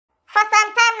For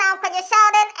some time now, Kwadwo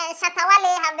Sheldon and Shatta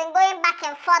Wale have been going back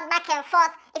and forth, back and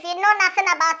forth. If you know nothing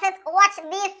about it, watch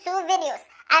these two videos.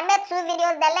 I made two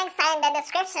videos, the links are in the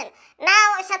description.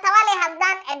 Now, Shatta Wale has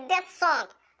done a diss song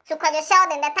to Kwadwo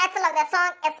Sheldon. The title of the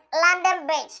song is London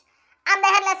Bridge. I'm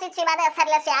the Headless YouTuber, there's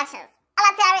Headless Reactions.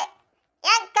 Alatiari,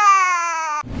 Yanka!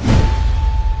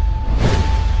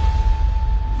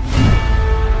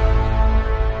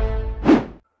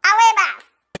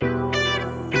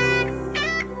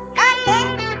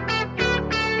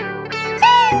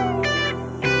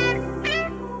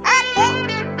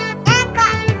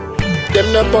 Them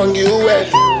not bong you well.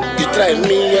 You try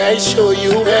me, I show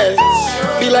you well.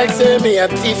 Be like say me,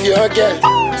 I thief your girl.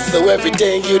 So every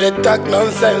day you the talk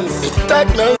nonsense. You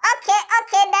talk nonsense.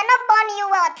 Okay, they're not born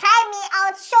you well. Try me,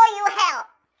 I'll show you hell.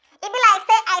 It be like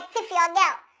say I thief your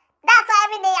girl. That's why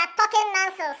every day you're talking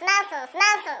nonsense.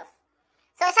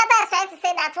 So Shatta is trying to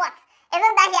say that what?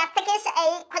 Isn't that he has taken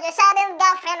Kwadwo Sheldon's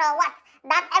girlfriend or what?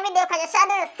 That every day Kwadwo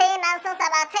Sheldon is saying nonsense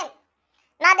about him.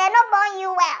 Now they're not born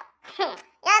you well.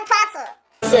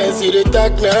 Sense you the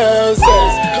talk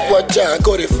nonsense. Watch out,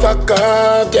 go the fuck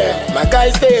up there. My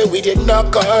guys say we did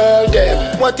not call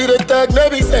them. What did the talk no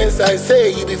be sense? I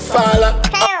say you be falla.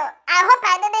 I hope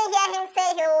I didn't hear him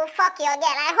say he will fuck your girl.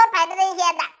 I hope I didn't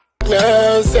hear that.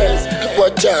 Nonsense.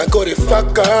 Watch out, go the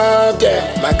fuck up there.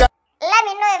 My guys. Let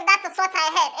me know if that is what I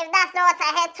heard. If that's not what I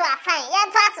heard, too, I fine.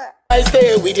 I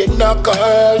say we did not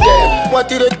call them. What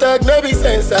did the talk no be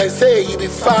sense? I say you be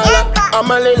falla. I'm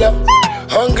a little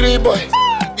hungry boy.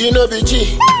 You know be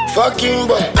G, fucking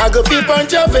boy. I go peep on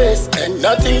your face and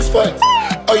nothing spoil.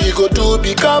 All you go do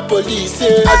be call police.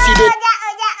 Yeah. I see the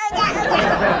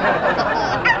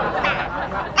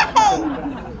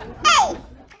Hey.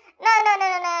 No.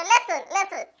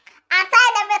 Listen.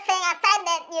 Aside everything, aside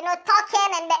the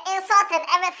talking and the insult and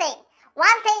everything,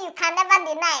 one thing you can never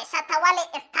deny, Shatta Wale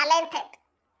is talented.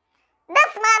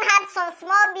 This man had some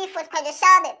small beef with Kwadwo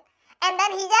Sheldon, and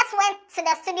then he just went to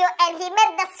the studio and he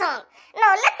made this song. No,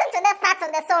 listen to this part of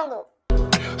the song.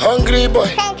 Hungry boy.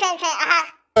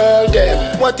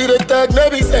 What did the talk no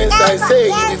be sense? I say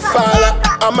you be falla.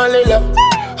 I'm a little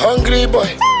hungry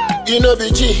boy. You know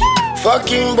be G,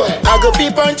 fucking boy. I go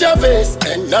peep on your face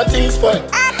and nothing spoil.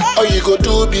 All you go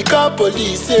do be call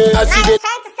police. Yeah. I see the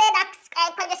trying to say that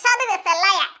Kwadwo Sheldon is a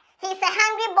liar. He's a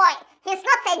hungry boy. He's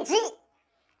not a G.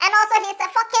 And also he's a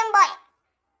fucking boy.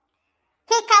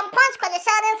 He can punch Kwadwo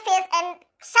Sheldon's face and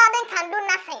Sheldon can do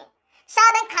nothing.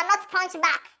 Sheldon cannot punch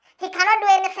back. He cannot do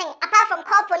anything apart from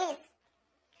call police.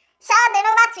 Sheldon,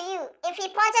 over to you. If he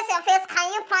punches your face,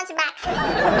 can you punch back?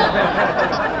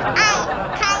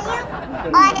 Can you?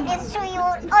 Or if it's true, you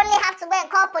only have to go and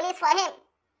call police for him.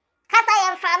 Because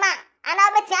I am from and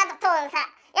I'll be tired of tones.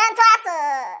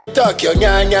 Talk your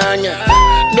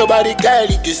nya. Nobody tell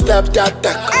you to stop that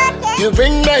talk. Okay. You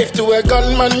bring knife to a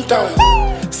gunman town.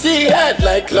 See head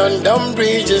like London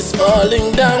Bridge is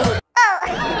falling down. Oh.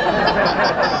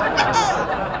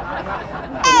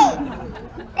 Hey.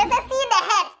 Let's see the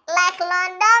head like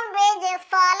London Bridge is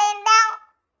falling down.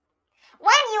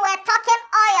 When you were talking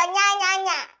all your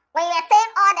nya, when you were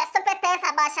saying all the stupid things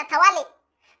about Shatta Wale,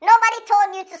 nobody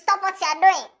told you to stop what you are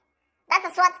doing. That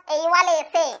is what Wale is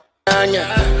saying.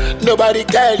 Nobody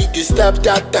tell you to stop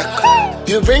that talk.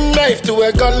 You bring knife to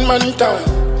a gunman town.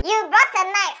 You brought a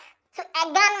knife to a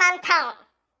gunman town.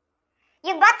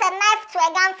 You brought a knife to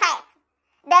a gunfight.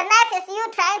 The knife is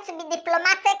you trying to be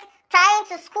diplomatic, trying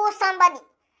to school somebody.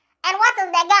 And what is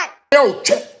the gun? True.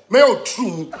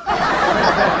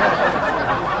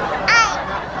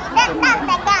 That's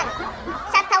the gun.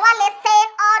 Shatta Wale is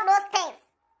saying all those things.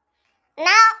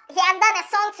 Now he has done a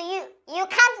song to you. You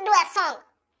can't do a song.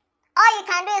 All you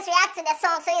can do is react to the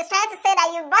song. So he's trying to say that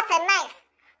you brought a knife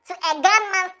to a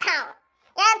gunman's town.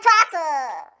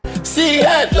 See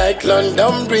head like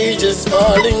London Bridge is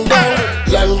falling down.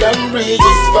 London Bridge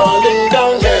is falling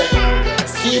down. Yeah.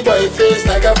 See boy face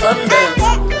like a fan belt.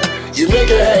 You make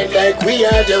your head like we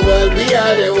are the world, we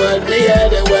are the world, we are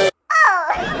the world.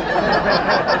 Oh.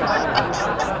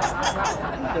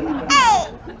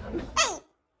 Hey.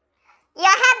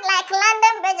 Your head like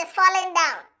London Bridge is falling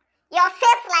down. Your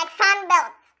face like fan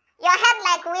belt. Your head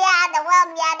like we are the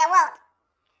world, we are the world.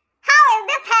 How is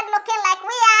this head looking like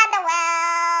we are the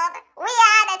world? We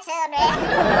are the children.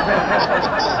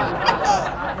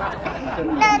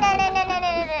 No.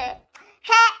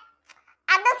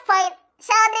 At this point,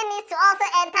 Sheldon needs to also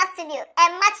enter studio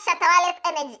and match Shatta Wale's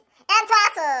energy.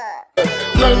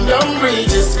 London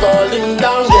Bridge is falling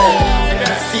down,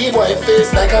 yeah. See boy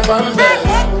face like a fan belt.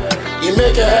 You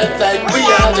make your head like we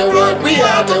are the world, we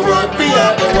are the world, we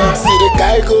are the world. See the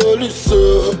guy go loose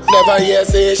so. Never hear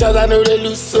say Shatta know they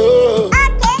lose so.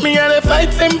 Me and the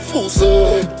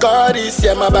God is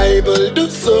here, my Bible do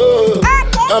so.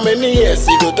 How many years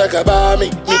you go talk about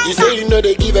me? You say you know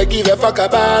they give a fuck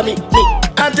about me.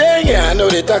 I tell you, I know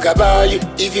they talk about you.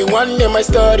 If you want to know my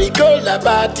story, go la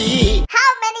party.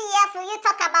 How many years will you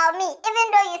talk about me, even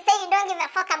though you say you don't give a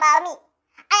fuck about me?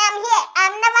 I am here.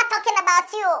 I'm never talking about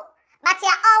you, but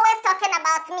you're always talking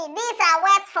about me. These are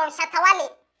words from Shatta Wale.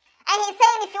 And he's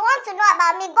saying if you want to know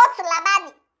about me, go to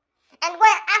Labadi and go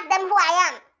and ask them who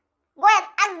I am. Go and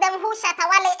ask them who Shatta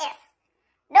Wale is.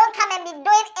 Don't come and be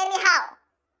doing anyhow.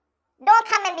 Don't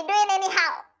come and be doing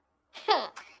anyhow.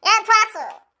 Yeah,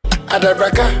 twaso.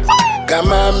 Adabraka,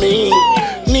 Kamami,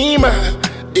 Nima,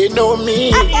 they know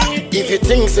me. If you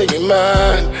think say you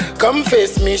man, come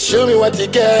face me, show me what you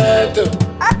get. Okay,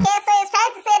 so he's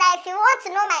trying to say that if you want to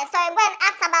know my story, go and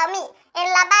ask about me. In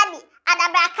Labadi,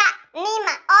 Adabraka,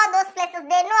 Nima, all those places,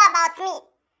 they know about me.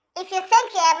 If you think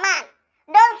you're a man,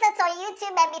 don't sit on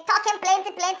YouTube and be talking plenty.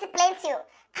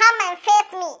 Come and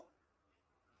face me.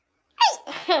 Hey,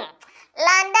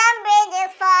 London Bridge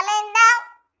is falling down.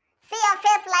 See your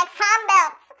face like fan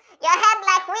belts. Your head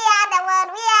like we are the world,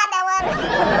 we are the world.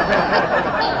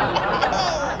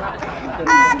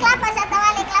 Oh, clap for Shatta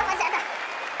Wale, clap for Shatta.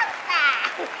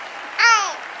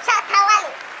 Aye, Shatta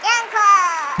Wale, Yanko.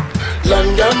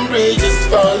 London Bridge is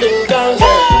falling down,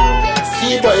 yeah.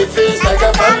 See boy face like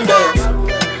a fan belt.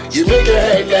 You make your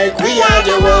head like we are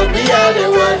the world, we are the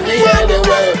world, we are the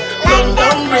world.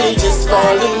 London Bridge is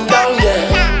falling down,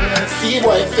 yeah. See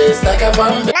boy face like a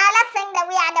fan belt. Now let's sing the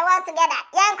we are the world together.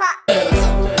 Yanko.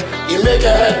 You make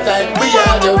your head like we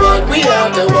are the world, we are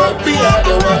the world, we are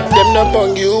the world. Them not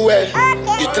bong you well.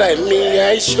 You try me,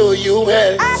 I show you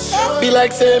hell. Be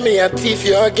like say me a thief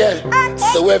your girl.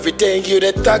 So everything you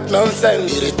they talk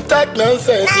nonsense. You they talk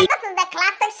nonsense. Now this is the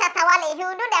classic Shatta Wale. He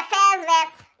will do the first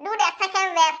verse, do the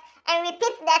second verse, and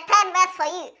repeat the third verse for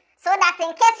you. So that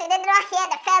in case you did not hear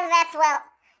the first verse well,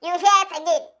 you hear it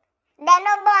again. They're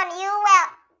not born you well.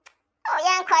 Oh,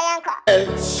 Yanko.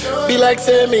 Be like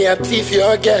say me a thief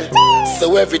your girl.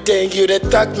 So everything you they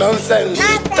talk nonsense.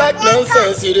 You they talk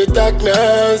nonsense, you they talk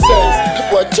nonsense.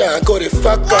 What you go the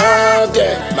fuck up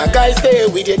there? My guys say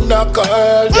we did not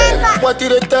call them. What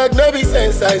did they talk? No be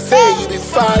sense. I say you be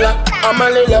falla. I'm a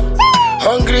little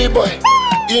hungry boy.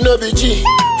 You know be G.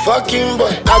 Fucking boy.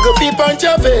 I go peep on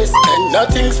your face and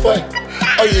nothing spoil.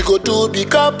 All you go do be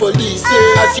call police.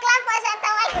 Yeah.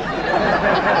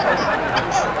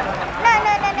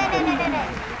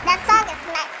 The song is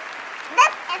nice.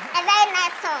 This is a very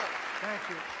nice song. Thank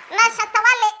you. Now, Shatta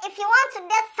Wale, if you want to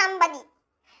diss somebody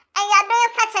and you're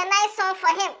doing such a nice song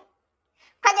for him,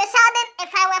 Kwadwo Sheldon,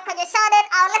 if I were Kwadwo Sheldon,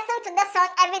 I'll listen to this song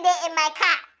every day in my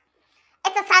car.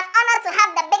 It is an honor to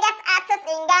have the biggest artist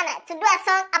in Ghana to do a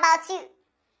song about you,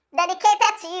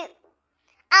 dedicated to you.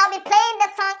 I'll be playing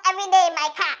this song every day in my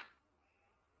car.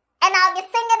 And I'll be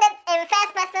singing it in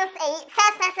first person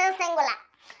singular.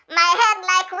 My head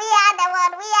like we are the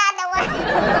world, we are the world.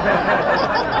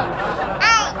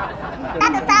 Aye,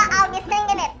 that is how I'll be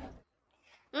singing it.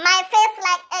 My face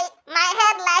like my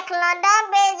head like London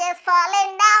Bridge is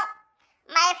falling down.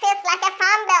 My face like a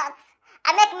fan belt.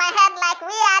 I make my head like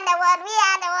we are the world, we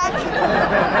are the world.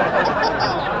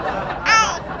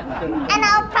 Aye, and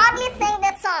I'll probably sing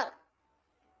this song.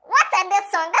 What is this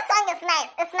song? This song is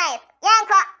nice, it's nice.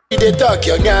 Yanko. They talk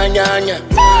your nya.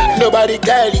 Nobody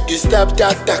tell you to stop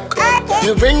that talk.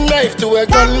 You bring knife to a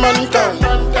gunman town.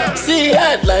 See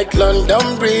head like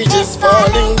London Bridge is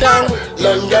falling down.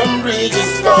 London Bridge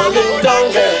is falling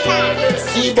down. Yeah.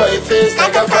 See boy face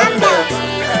like a fan belt.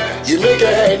 You make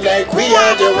your head like we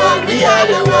are the world, we are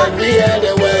the world, we are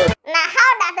the world. Now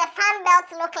how does a fan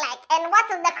belt look like? And what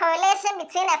is the correlation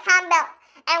between a fan belt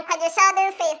and Kwadwo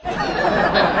Sheldon's face?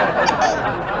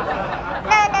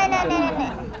 No.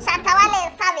 Shatta Wale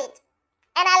is savage.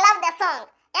 And I love the song.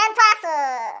 And twice.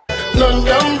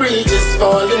 London Bridge is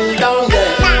falling down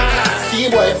there. See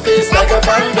boy face like a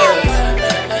fan belt.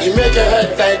 You make your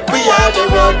head like we are the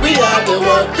world, we are the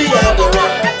world, we are the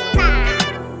world.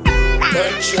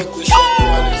 Don't you Shatta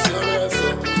Wale, so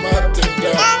Martin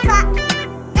down.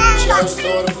 Just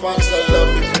all the fans that love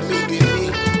me for me, be me.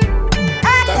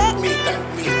 Thank me.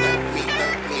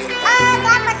 Oh,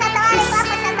 clap for Shatta Wale, clap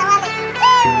for Shatta Wale.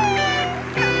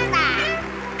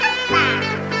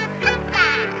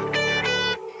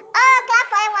 Oh, clap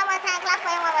for him one more time, clap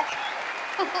for him one more time.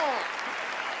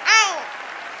 Aye,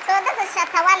 so this is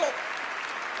Shatta Wale,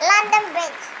 London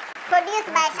Bridge,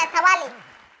 produced by Shatta Wale.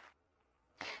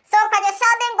 So Kwadwo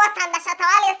Sheldon got under Shatta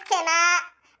Wale's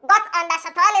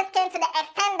skin to the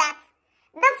extent that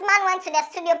this man went to the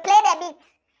studio, played a beat,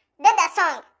 did the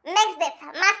song, mixed it,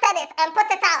 mastered it, and put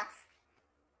it out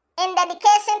in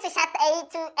dedication to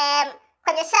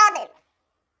Kwadwo Sheldon.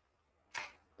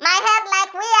 My head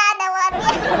like we are the one.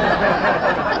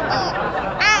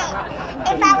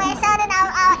 If I were Sheldon,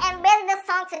 I'll embrace this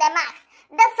song to the max.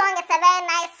 This song is a very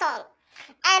nice song.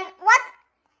 And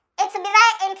it would be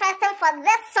very interesting for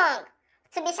this song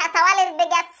to be Shatta Wale's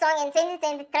biggest song in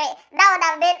 2023. That would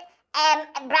have been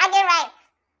bragging rights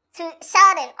to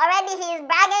Sheldon. Already he is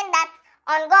bragging that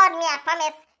on God me I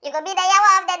promise you go be the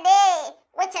yawa of the day,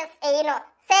 which is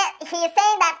he is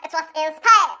saying that it was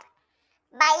inspired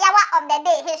by Yawa of the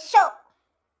Day, his show.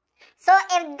 So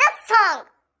if this song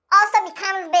also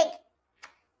becomes big,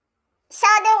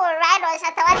 Sheldon will ride on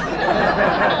Shatta Wale.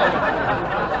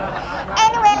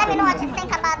 Anyway, let me know what you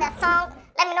think about the song.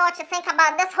 Let me know what you think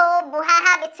about this whole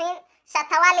buhaha between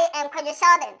Shatta Wale and Kwadwo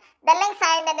Sheldon. The links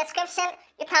are in the description.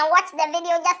 You can watch the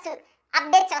video just to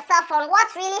update yourself on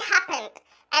what really happened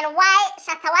and why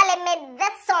Shatta Wale made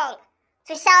this song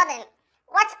to Sheldon.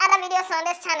 Watch other videos on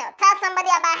this channel. Tell somebody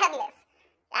about Headless.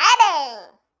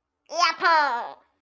 Yapon.